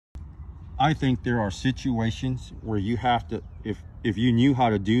I think there are situations where you have to, if you knew how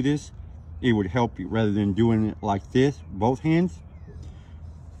to do this, it would help you rather than doing it like this, both hands,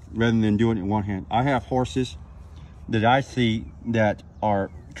 rather than doing it in one hand. I have horses that I see that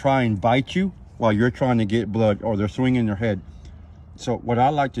are try and bite you while you're trying to get blood, or they're swinging their head. So what I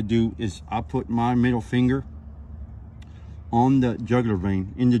like to do is I put my middle finger on the jugular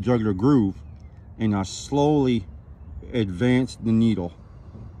vein, in the jugular groove, and I slowly advance the needle.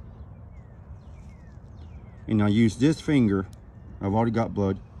 And I use this finger, I've already got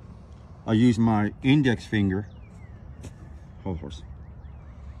blood. I use my index finger, hold horse.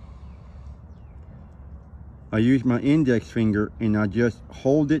 I use my index finger and I just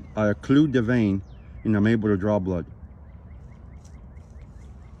hold it, I occlude the vein, and I'm able to draw blood.